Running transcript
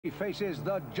He faces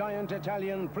the giant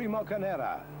Italian Primo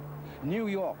Carnera. New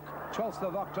York, 12th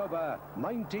of October,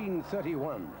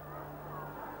 1931.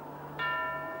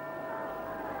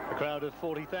 A crowd of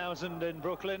 40,000 in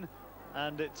Brooklyn,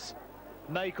 and it's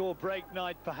make or break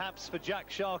night perhaps for Jack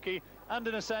Sharkey, and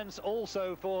in a sense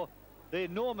also for the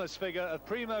enormous figure of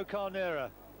Primo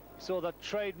Carnera. You saw that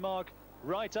trademark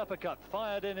right uppercut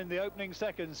fired in the opening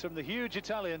seconds from the huge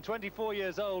Italian, 24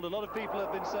 years old. A lot of people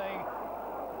have been saying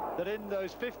that in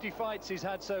those 50 fights he's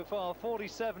had so far,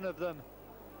 47 of them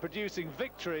producing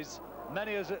victories,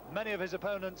 many of his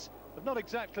opponents have not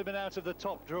exactly been out of the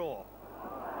top draw.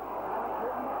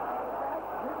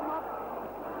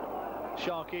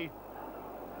 Sharkey,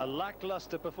 a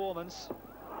lackluster performance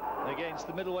against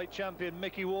the middleweight champion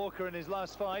Mickey Walker in his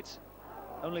last fight,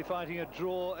 only fighting a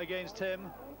draw against him,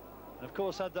 and of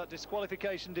course had that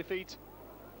disqualification defeat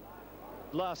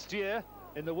last year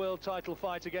in the world title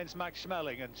fight against Max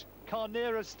Schmeling. And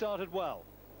Carnera started well.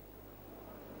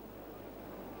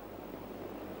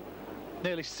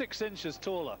 Nearly 6 inches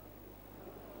taller.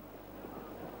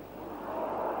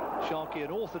 Sharkey,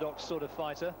 an orthodox sort of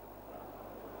fighter.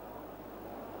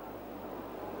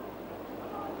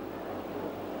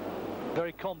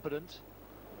 Very competent,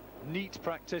 neat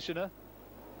practitioner.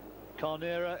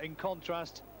 Carnera, in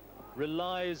contrast,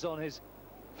 relies on his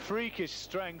freakish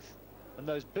strength and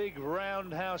those big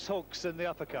roundhouse hooks in the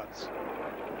uppercuts.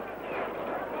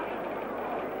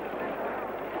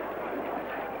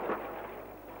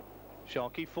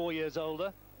 Sharkey, 4 years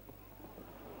older.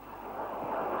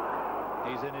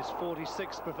 He's in his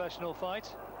 46th professional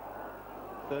fight,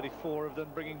 34 of them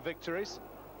bringing victories.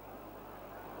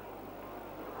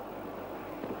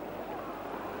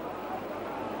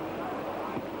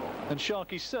 And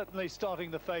Sharkey's certainly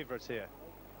starting the favourite here.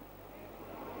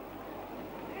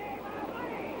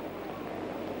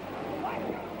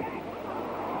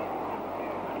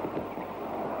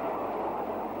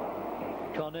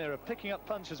 Carnera picking up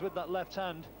punches with that left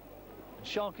hand, and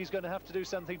Sharkey's going to have to do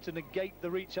something to negate the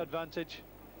reach advantage.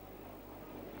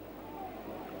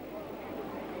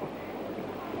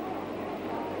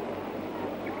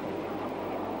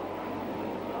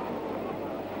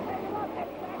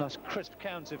 Nice crisp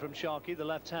counter from Sharkey, the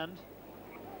left hand.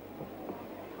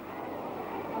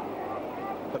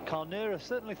 But Carnera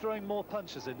certainly throwing more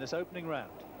punches in this opening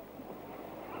round.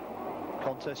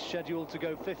 Contest scheduled to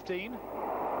go 15.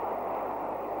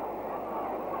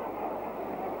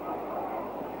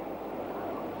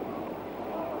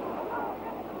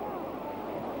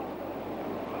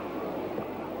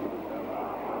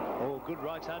 Oh, good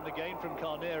right hand again from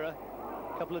Carnera.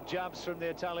 Couple of jabs from the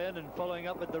Italian and following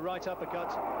up with the right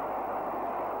uppercut.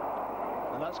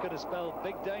 And that's going to spell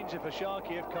big danger for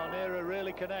Sharkey if Carnera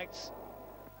really connects.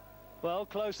 Well,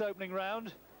 close opening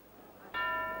round.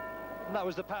 And that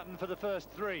was the pattern for the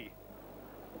first 3.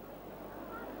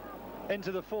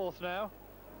 Into the 4th now.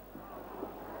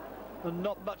 And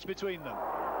not much between them.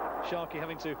 Sharkey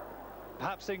having to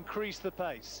perhaps increase the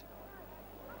pace.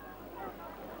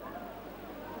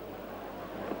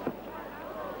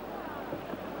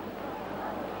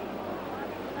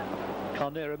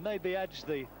 Carnera maybe edged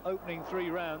the opening 3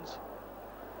 rounds.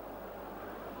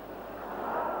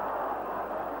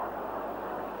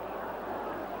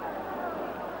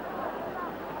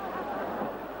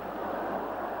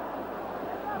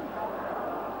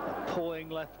 A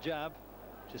pawing left jab,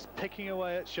 just picking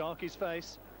away at Sharkey's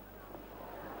face.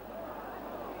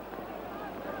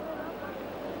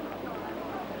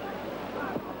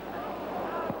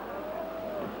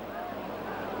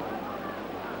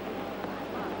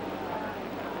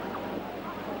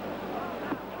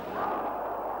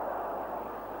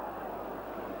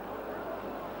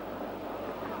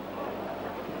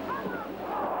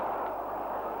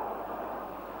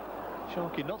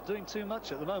 Sharkey not doing too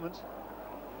much at the moment.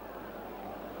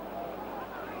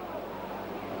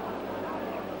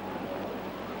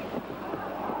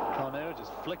 Carnera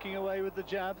just flicking away with the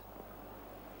jab.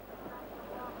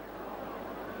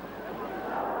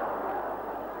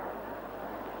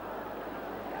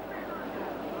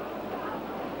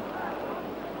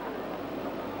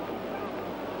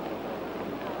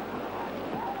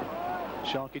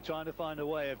 Sharkey trying to find a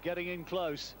way of getting in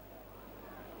close.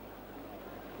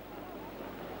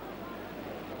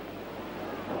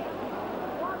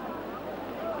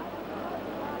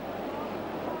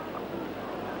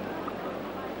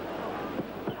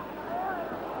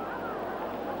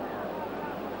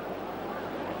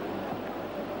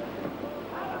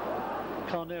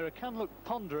 Carnera can look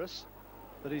ponderous,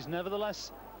 but he's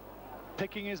nevertheless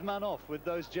picking his man off with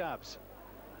those jabs.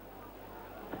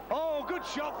 Oh, good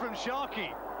shot from Sharkey.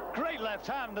 Great left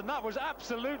hand, and that was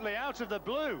absolutely out of the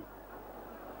blue.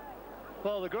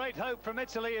 Well, the great hope from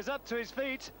Italy is up to his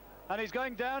feet, and he's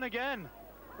going down again.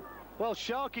 Well,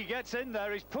 Sharkey gets in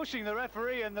there, he's pushing the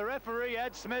referee, and the referee,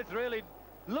 Ed Smith, really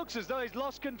looks as though he's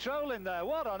lost control in there.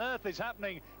 What on earth is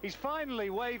happening? He's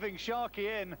finally waving Sharkey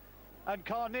in, and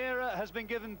Carnera has been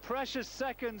given precious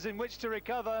seconds in which to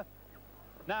recover.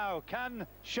 Now, can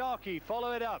Sharkey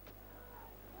follow it up?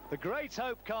 The great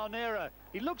hope, Carnera.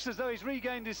 He looks as though he's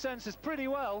regained his senses pretty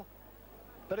well,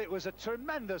 but it was a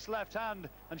tremendous left hand,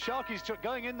 and Sharkey's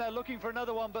going in there looking for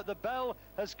another one, but the bell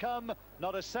has come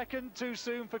not a second too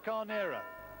soon for Carnera.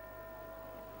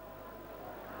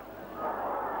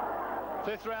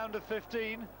 Fifth round of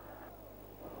 15.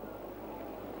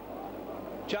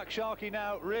 Jack Sharkey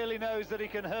now really knows that he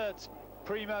can hurt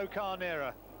Primo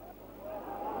Carnera.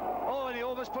 Oh, and he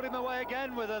almost put him away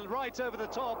again with a right over the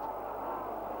top.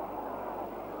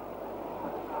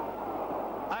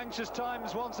 Anxious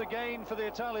times once again for the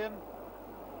Italian.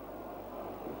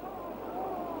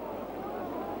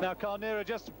 Now Carnera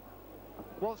just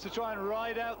wants to try and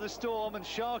ride out the storm, and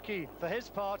Sharkey, for his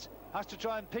part, has to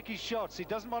try and pick his shots. He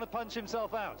doesn't want to punch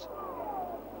himself out.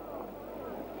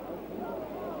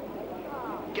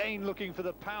 Again looking for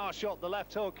the power shot, the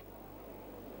left hook,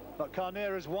 but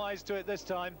Carnera's wise to it this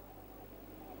time.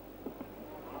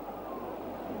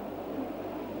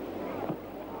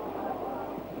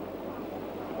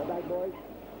 Bye-bye, boys.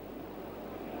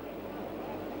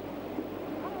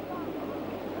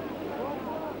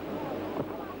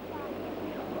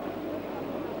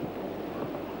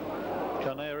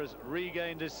 Carnera's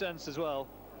regained his sense as well.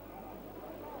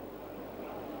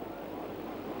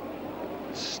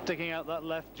 Sticking out that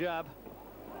left jab.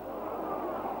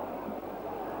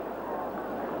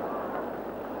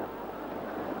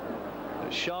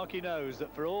 But Sharkey knows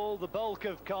that for all the bulk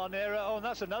of Carnera, oh, and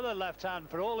that's another left hand,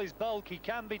 for all his bulk, he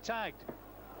can be tagged.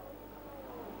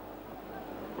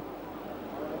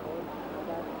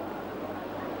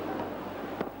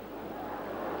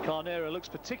 Carnera looks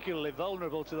particularly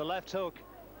vulnerable to the left hook.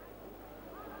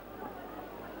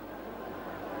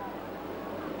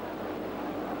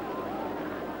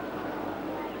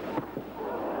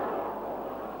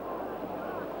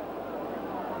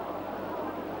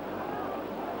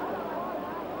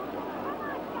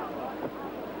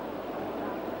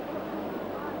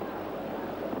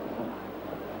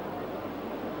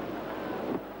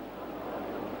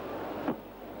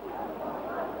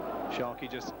 Sharkey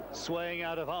just swaying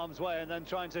out of harm's way and then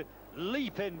trying to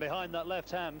leap in behind that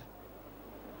left hand.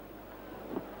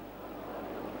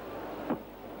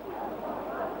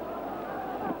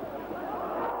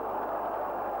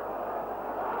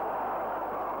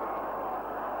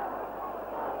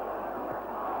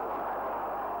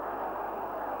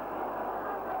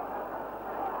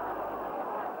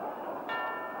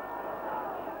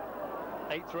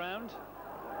 Eighth round,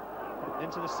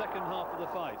 into the second half of the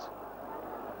fight.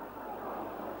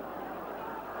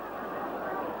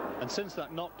 And since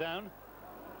that knockdown,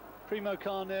 Primo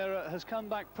Carnera has come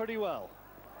back pretty well.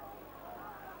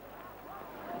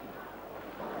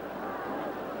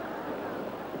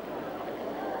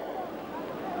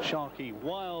 Sharkey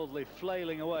wildly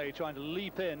flailing away, trying to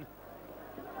leap in,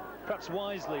 perhaps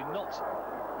wisely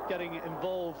not getting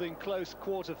involved in close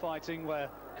quarter fighting where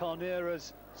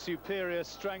Carnera's superior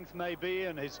strength may be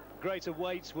and his greater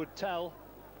weight would tell.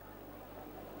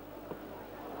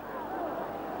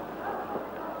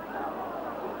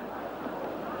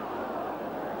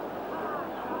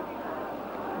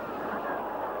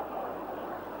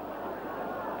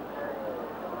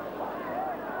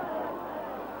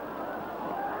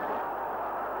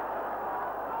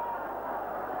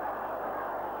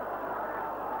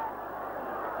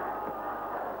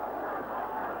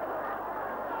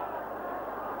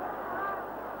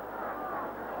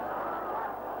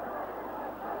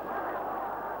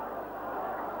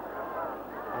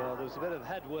 There's a bit of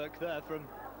head work there from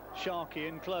Sharkey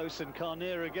in close, and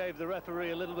Carnera gave the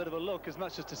referee a little bit of a look, as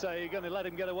much as to say, you're going to let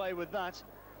him get away with that.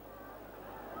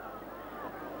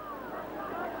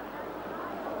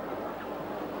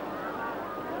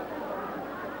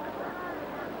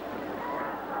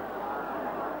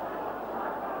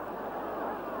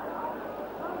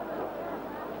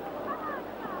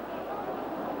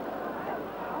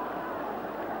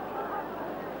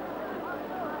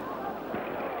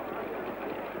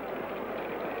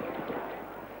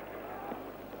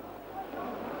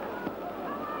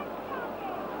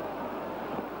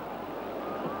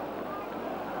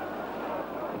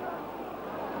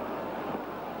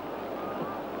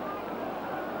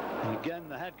 Again,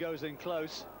 the head goes in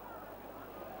close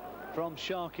from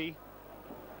Sharkey.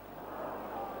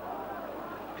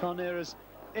 Carnera's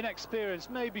inexperience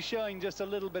may be showing just a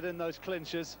little bit in those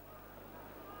clinches.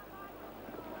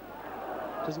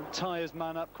 Doesn't tie his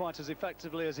man up quite as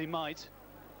effectively as he might.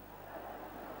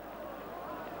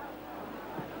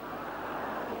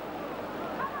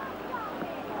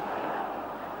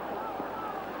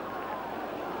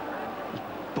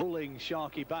 Bullying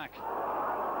Sharkey back.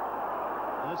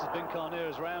 And this has been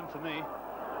Carnera's round for me.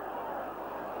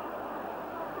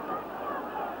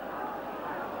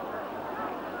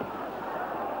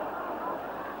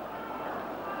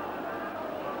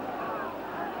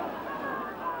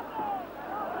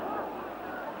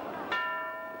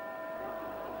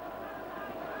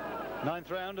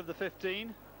 Ninth round of the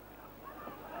 15.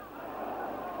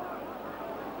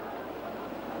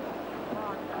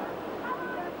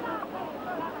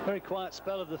 Very quiet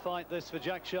spell of the fight this for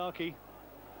Jack Sharkey.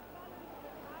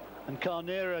 And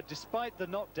Carnera, despite the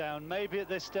knockdown, maybe at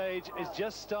this stage is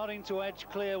just starting to edge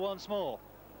clear once more.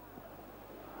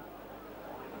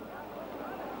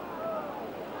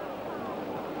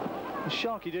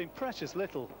 Sharkey doing precious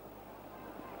little.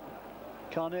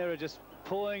 Carnera just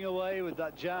pawing away with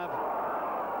that jab.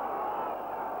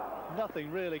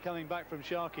 Nothing really coming back from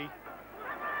Sharkey.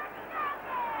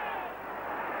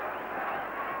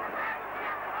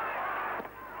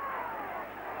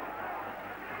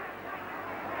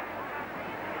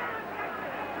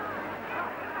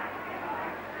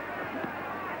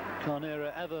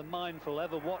 Carnera ever mindful,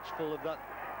 ever watchful of that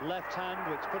left hand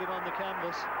which put him on the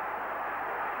canvas.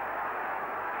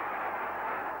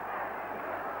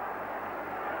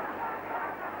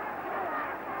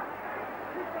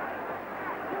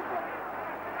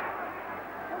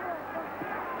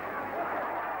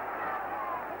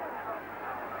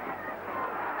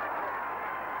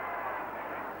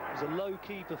 It was a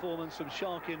low-key performance from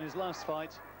Sharkey in his last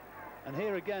fight. And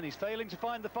here again, he's failing to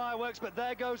find the fireworks, but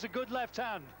there goes a good left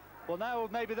hand. Well, now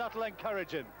maybe that'll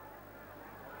encourage him.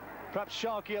 Perhaps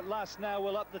Sharkey at last now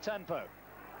will up the tempo.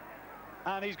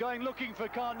 And he's going looking for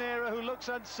Carnera, who looks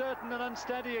uncertain and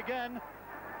unsteady again.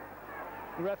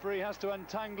 The referee has to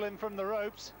untangle him from the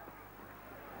ropes.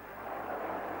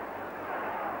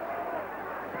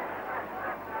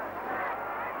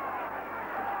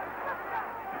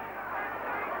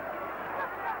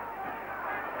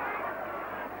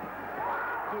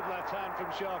 Good left hand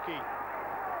from Sharkey.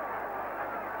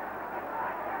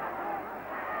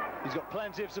 He's got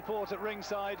plenty of support at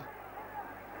ringside.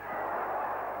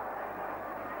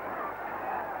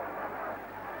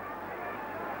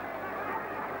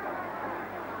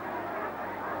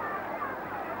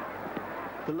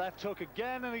 The left hook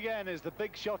again and again is the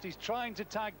big shot he's trying to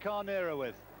tag Carnera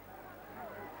with.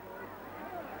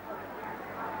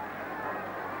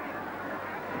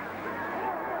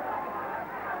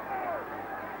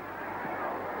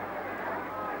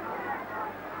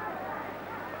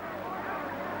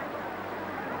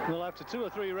 Well, after 2 or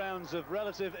 3 rounds of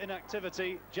relative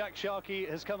inactivity, Jack Sharkey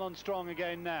has come on strong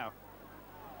again now.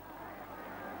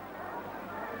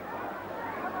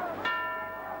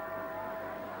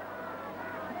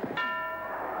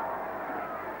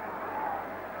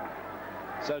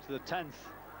 So to the 10th.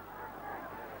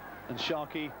 And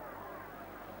Sharkey,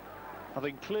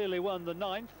 having clearly won the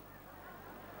 9th,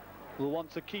 will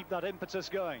want to keep that impetus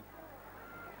going.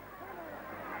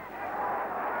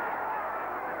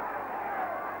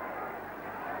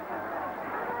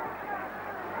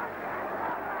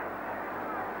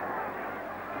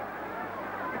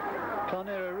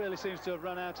 Carnera really seems to have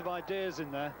run out of ideas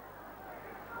in there.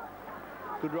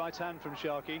 Good right hand from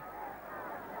Sharkey.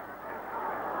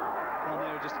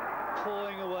 Carnera just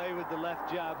pawing away with the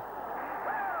left jab.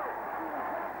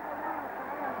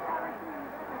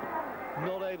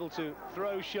 Not able to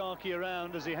throw Sharkey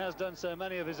around as he has done so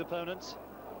many of his opponents.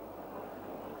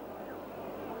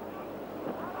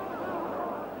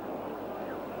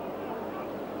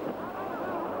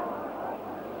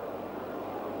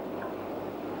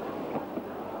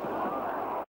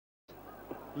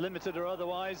 Limited or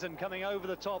otherwise, and coming over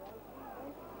the top.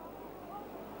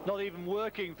 Not even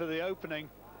working for the opening,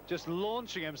 just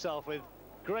launching himself with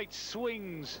great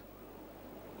swings.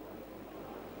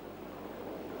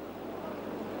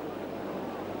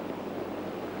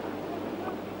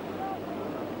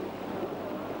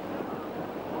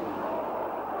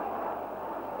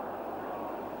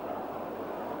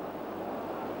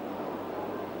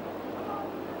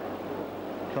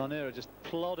 Carnera just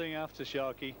plodding after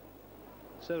Sharkey.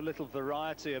 So little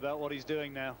variety about what he's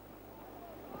doing now.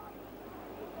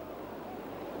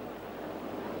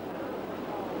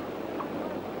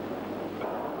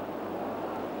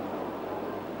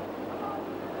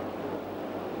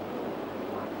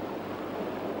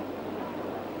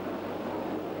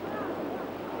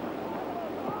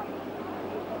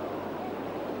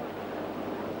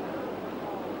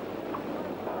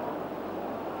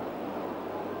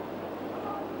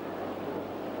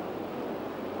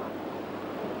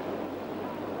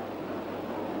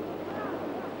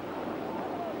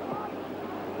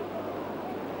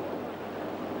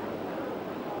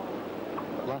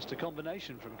 Last a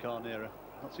combination from Carnera.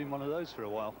 Not seen one of those for a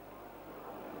while.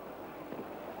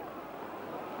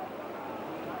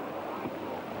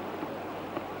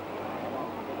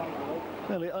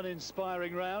 Fairly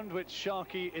uninspiring round, which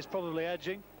Sharkey is probably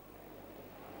edging.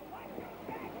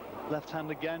 Left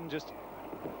hand again, just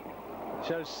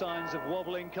shows signs of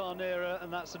wobbling Carnera,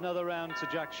 and that's another round to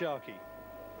Jack Sharkey.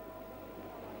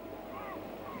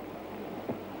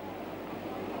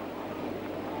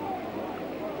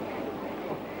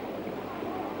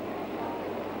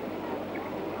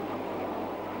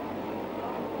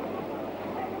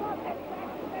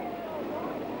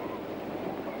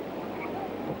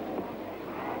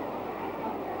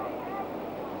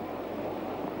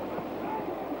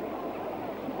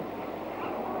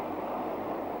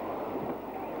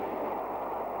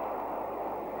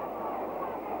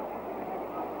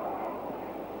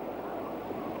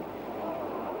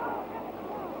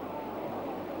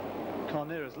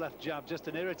 Carnera's left jab, just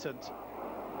an irritant.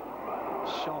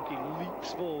 Sharkey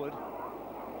leaps forward.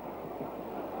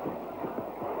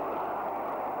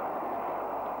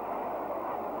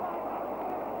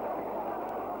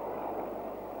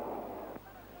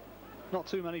 Not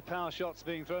too many power shots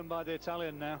being thrown by the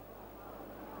Italian now.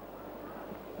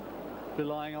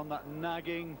 Relying on that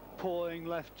nagging, pawing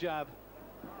left jab.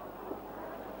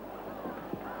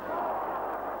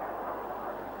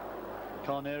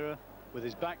 Carnera with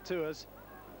his back to us,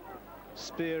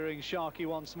 spearing Sharkey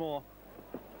once more.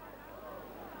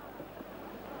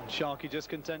 And Sharkey just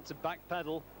content to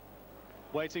backpedal,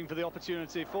 waiting for the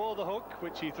opportunity for the hook,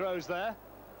 which he throws there.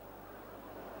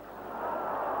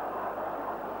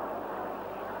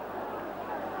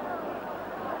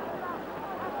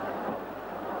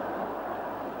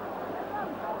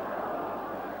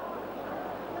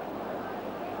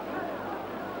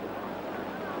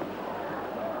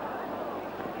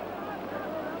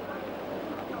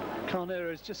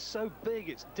 Carnera is just so big,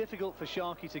 it's difficult for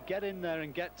Sharkey to get in there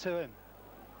and get to him.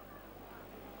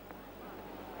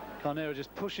 Carnera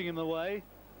just pushing him away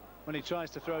when he tries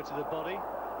to throw to the body.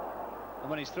 And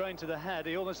when he's throwing to the head,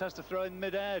 he almost has to throw in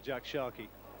mid-air, Jack Sharkey.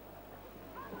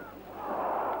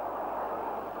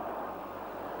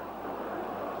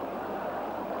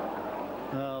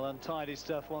 Well, untidy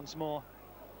stuff once more.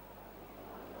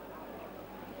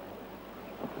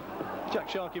 Jack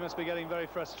Sharkey must be getting very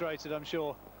frustrated, I'm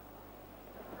sure.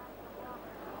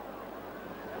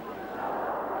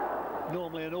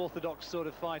 Normally an orthodox sort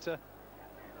of fighter,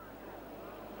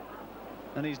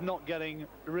 and he's not getting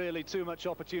really too much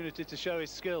opportunity to show his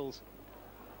skills.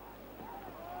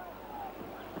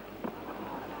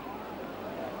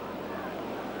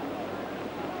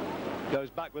 Goes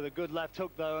back with a good left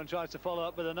hook though, and tries to follow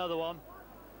up with another one.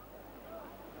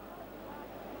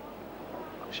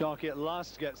 Sharkey at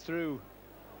last gets through.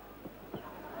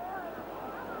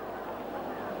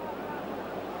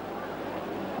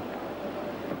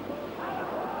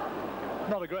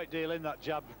 Not a great deal in that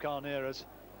jab of Carnera's.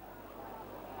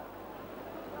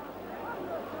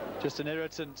 Just an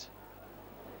irritant.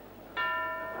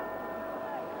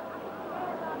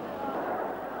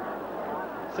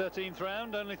 Thirteenth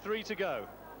round, only 3 to go.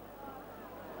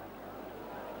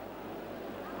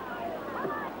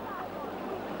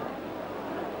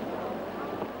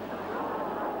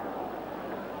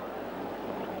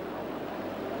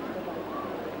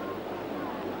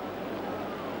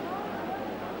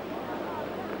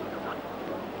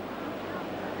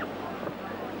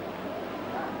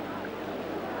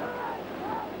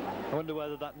 I wonder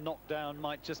whether that knockdown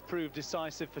might just prove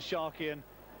decisive for Sharkey, and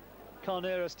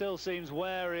Carnera still seems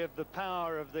wary of the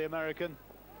power of the American.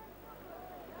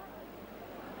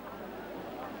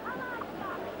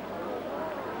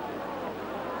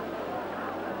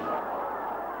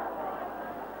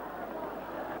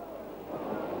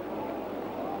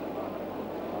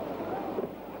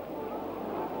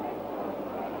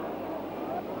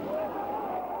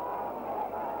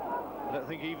 I don't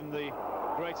think even the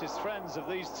greatest friends of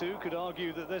these two could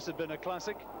argue that this had been a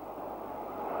classic.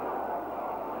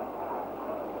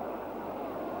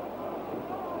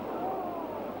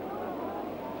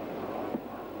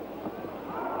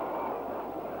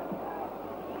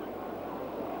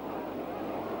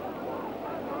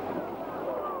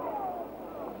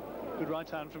 Good right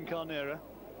hand from Carnera.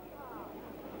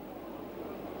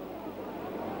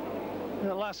 And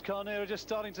at last, Carnera just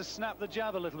starting to snap the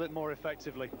jab a little bit more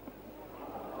effectively.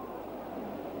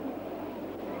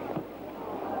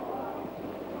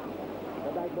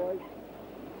 Boys.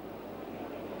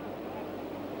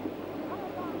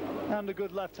 And a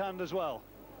good left hand as well.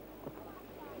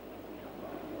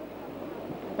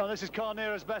 Well, this is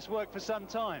Carnera's best work for some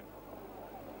time.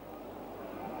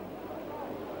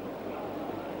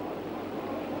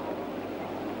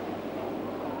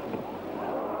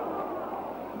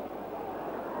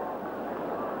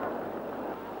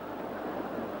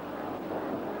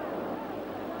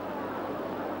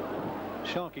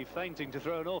 Sharkey feinting to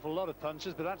throw an awful lot of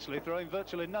punches, but actually throwing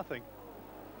virtually nothing.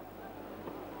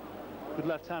 Good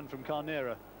left hand from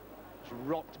Carnera. Just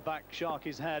rocked back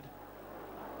Sharkey's head.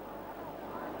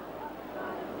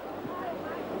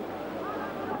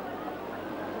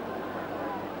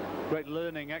 Great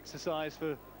learning exercise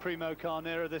for Primo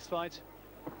Carnera, this fight.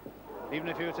 Even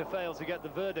if he were to fail to get the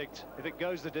verdict, if it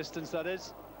goes the distance, that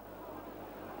is.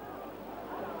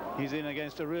 He's in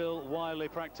against a real wily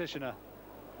practitioner.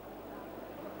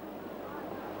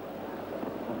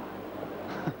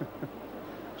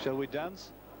 Shall we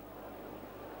dance?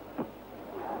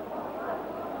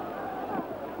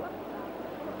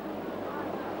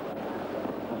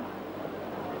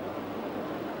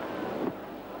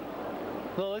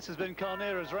 Well, this has been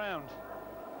Carnera's round.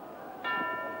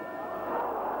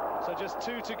 So just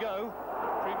 2 to go.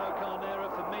 Primo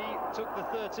Carnera, for me, took the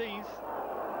 13th.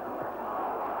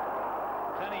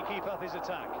 Can he keep up his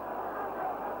attack?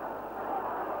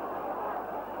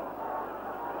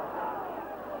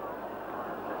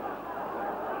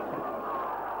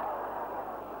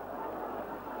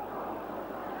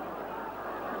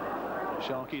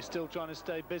 Sharkey still trying to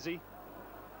stay busy.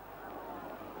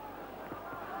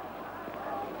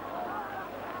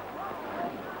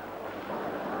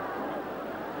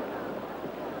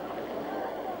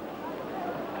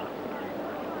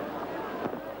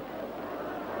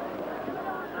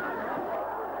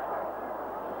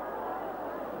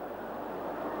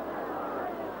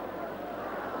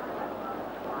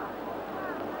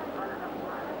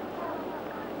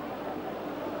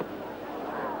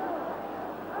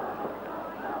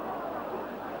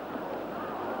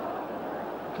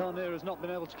 Carnera has not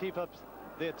been able to keep up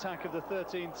the attack of the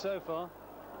 13th so far.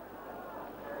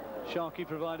 Sharkey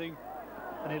providing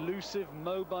an elusive,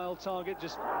 mobile target,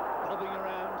 just bobbing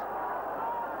around,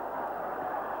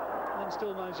 and then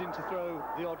still managing to throw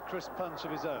the odd crisp punch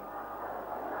of his own.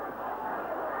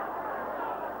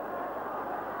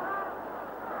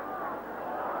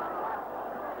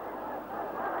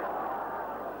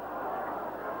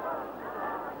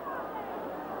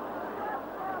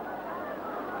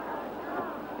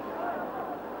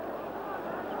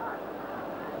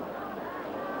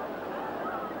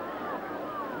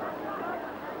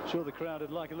 Sure, the crowd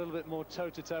would like a little bit more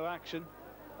toe-to-toe action.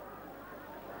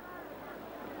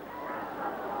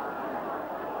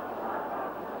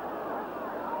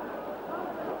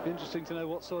 Be interesting to know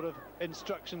what sort of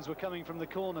instructions were coming from the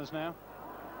corners now.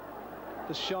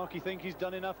 Does Sharkey think he's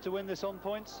done enough to win this on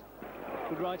points?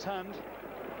 Good right hand.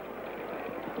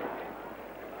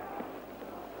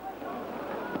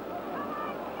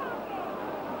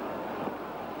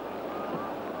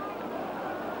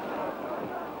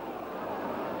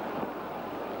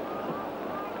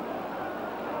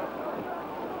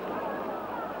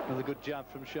 Another good jab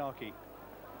from Sharkey.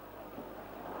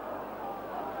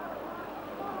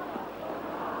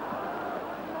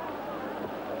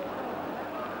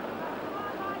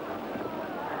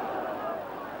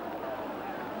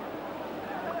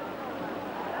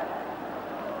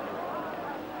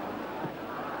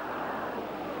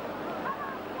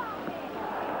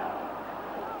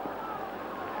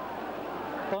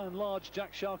 By and large,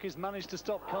 Jack Sharkey's managed to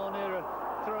stop Carnera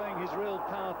throwing his real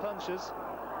power punches.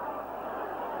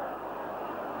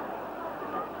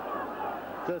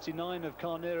 39 of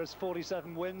Carnera's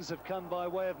 47 wins have come by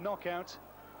way of knockout,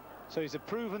 so he's a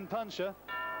proven puncher.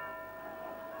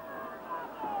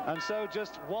 And so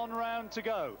just 1 round to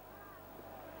go.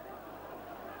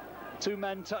 2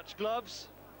 men touch gloves.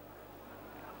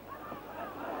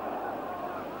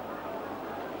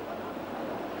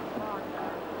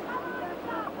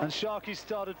 And Sharkey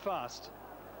started fast.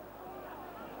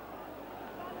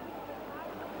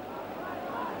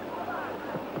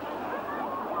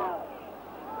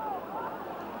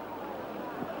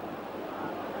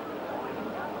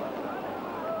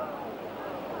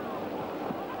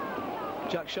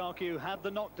 Jack Sharkey, who had the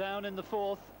knockdown in the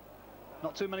 4th.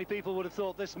 Not too many people would have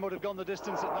thought this would have gone the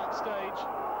distance at that stage.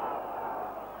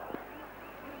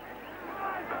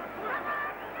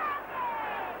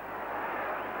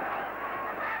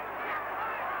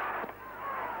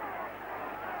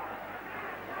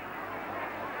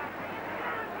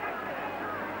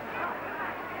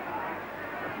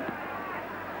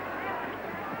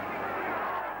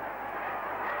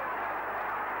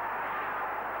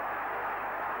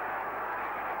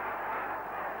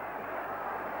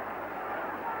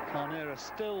 Carnera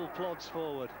still plods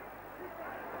forward.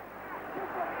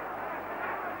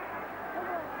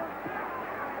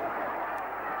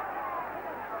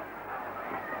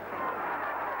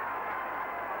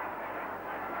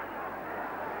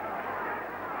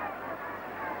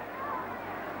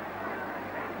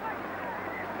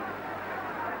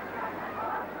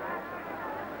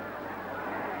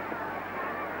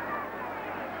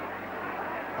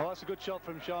 that's a good shot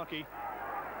from Sharkey.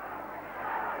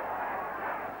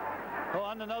 Oh,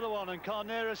 and another one, and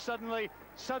Carnera suddenly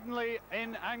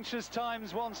in anxious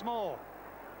times once more.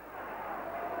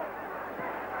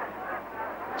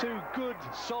 Two good,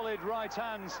 solid right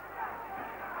hands.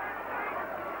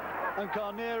 And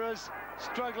Carnera's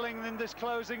struggling in this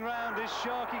closing round. Is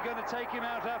Sharkey going to take him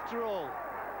out after all?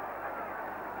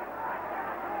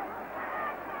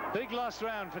 Big last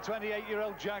round for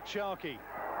 28-year-old Jack Sharkey.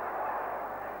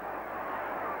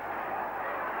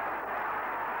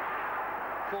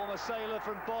 Former sailor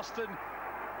from Boston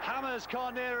hammers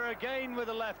Carnera again with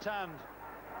a left hand.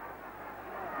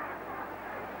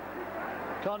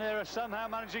 Carnera somehow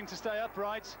managing to stay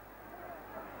upright.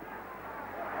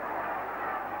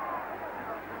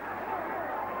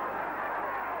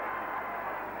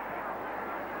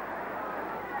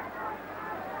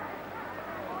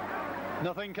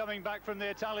 Nothing coming back from the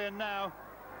Italian now.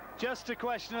 Just a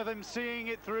question of him seeing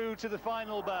it through to the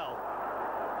final bell.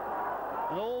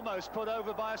 And almost put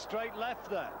over by a straight left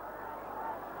there.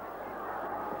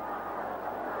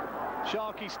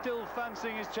 Sharkey still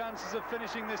fancying his chances of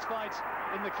finishing this fight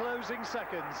in the closing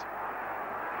seconds.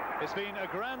 It's been a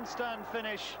grandstand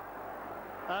finish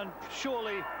and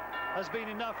surely has been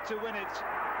enough to win it.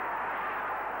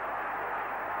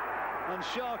 And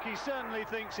Sharkey certainly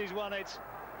thinks he's won it,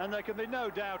 and there can be no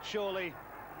doubt, surely.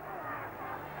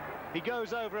 He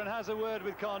goes over and has a word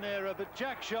with Carnera, but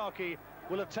Jack Sharkey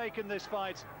will have taken this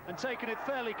fight and taken it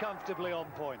fairly comfortably on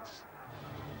points.